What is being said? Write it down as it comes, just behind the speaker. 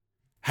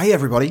Hey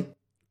everybody,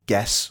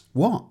 guess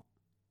what?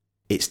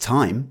 It's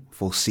time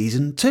for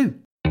Season 2.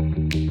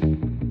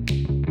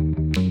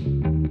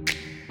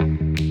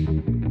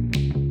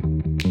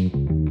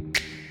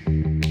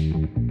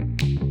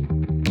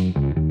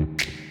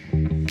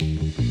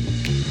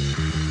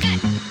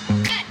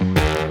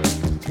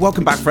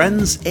 Welcome back,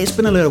 friends. It's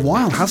been a little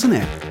while, hasn't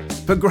it?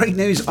 But great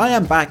news, I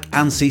am back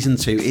and Season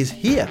 2 is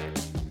here.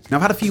 Now,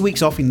 I've had a few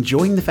weeks off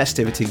enjoying the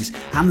festivities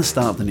and the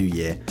start of the new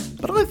year,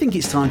 but I think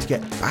it's time to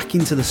get back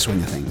into the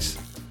swing of things.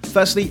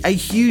 Firstly, a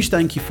huge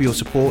thank you for your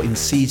support in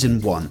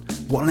Season 1.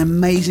 What an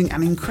amazing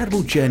and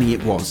incredible journey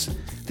it was.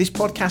 This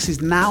podcast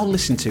is now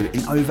listened to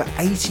in over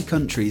 80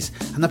 countries,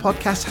 and the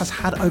podcast has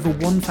had over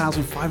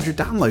 1,500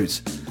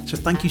 downloads. So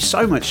thank you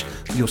so much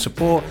for your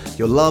support,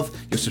 your love,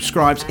 your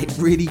subscribes. It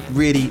really,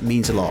 really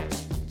means a lot.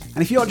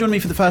 And if you are joining me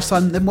for the first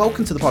time, then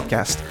welcome to the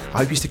podcast. I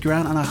hope you stick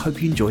around and I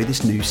hope you enjoy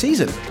this new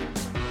season.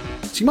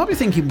 So you might be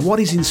thinking, what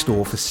is in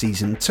store for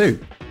Season 2?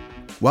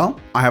 Well,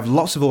 I have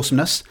lots of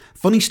awesomeness,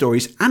 funny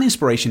stories and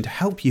inspiration to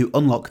help you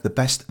unlock the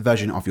best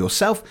version of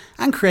yourself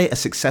and create a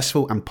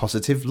successful and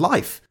positive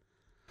life.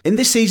 In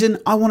this season,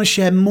 I want to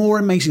share more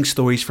amazing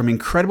stories from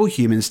incredible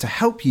humans to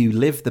help you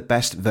live the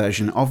best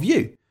version of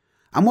you.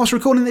 And whilst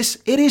recording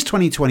this, it is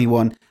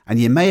 2021, and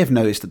you may have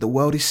noticed that the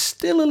world is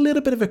still a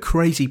little bit of a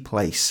crazy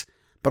place.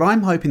 But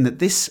I'm hoping that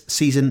this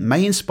season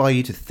may inspire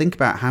you to think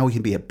about how we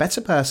can be a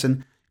better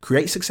person,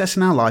 create success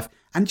in our life,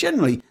 and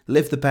generally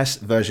live the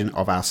best version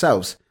of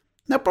ourselves.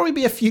 There'll probably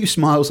be a few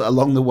smiles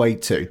along the way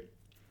too.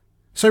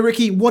 So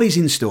Ricky, what is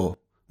in store?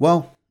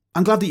 Well,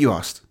 I'm glad that you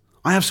asked.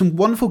 I have some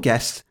wonderful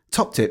guests,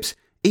 top tips,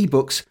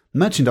 ebooks,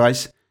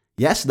 merchandise.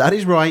 Yes, that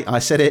is right, I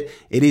said it.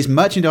 It is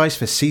merchandise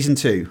for Season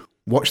 2.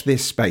 Watch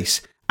this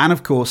space. And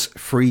of course,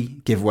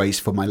 free giveaways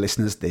for my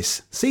listeners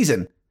this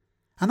season.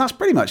 And that's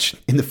pretty much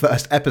in the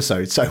first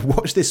episode, so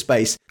watch this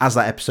space as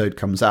that episode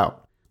comes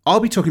out. I'll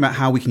be talking about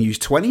how we can use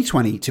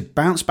 2020 to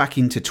bounce back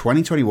into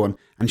 2021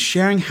 and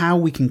sharing how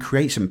we can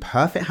create some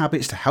perfect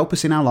habits to help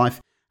us in our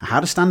life, how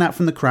to stand out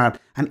from the crowd,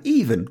 and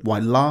even why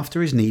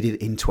laughter is needed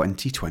in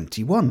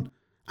 2021.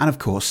 And of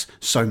course,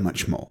 so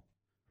much more.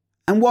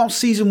 And while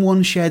Season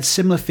 1 shared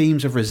similar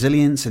themes of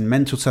resilience and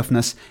mental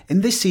toughness,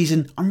 in this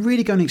season, I'm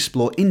really going to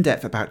explore in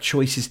depth about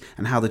choices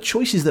and how the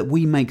choices that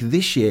we make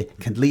this year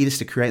can lead us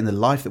to creating the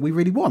life that we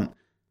really want.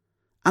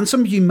 And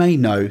some of you may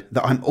know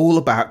that I'm all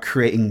about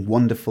creating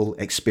wonderful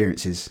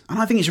experiences. And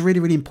I think it's really,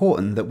 really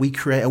important that we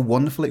create a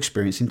wonderful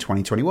experience in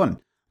 2021,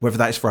 whether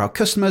that is for our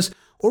customers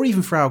or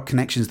even for our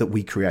connections that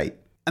we create.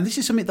 And this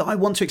is something that I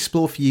want to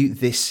explore for you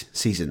this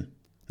season.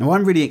 Now,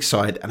 I'm really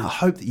excited and I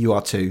hope that you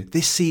are too.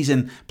 This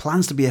season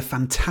plans to be a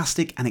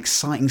fantastic and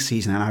exciting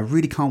season, and I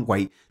really can't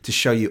wait to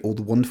show you all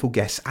the wonderful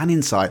guests and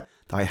insight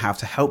that I have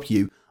to help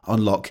you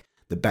unlock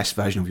the best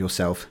version of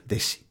yourself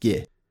this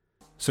year.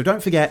 So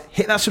don't forget,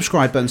 hit that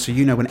subscribe button so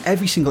you know when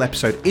every single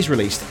episode is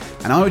released,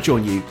 and I will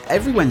join you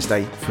every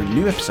Wednesday for a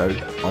new episode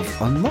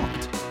of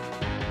Unlocked.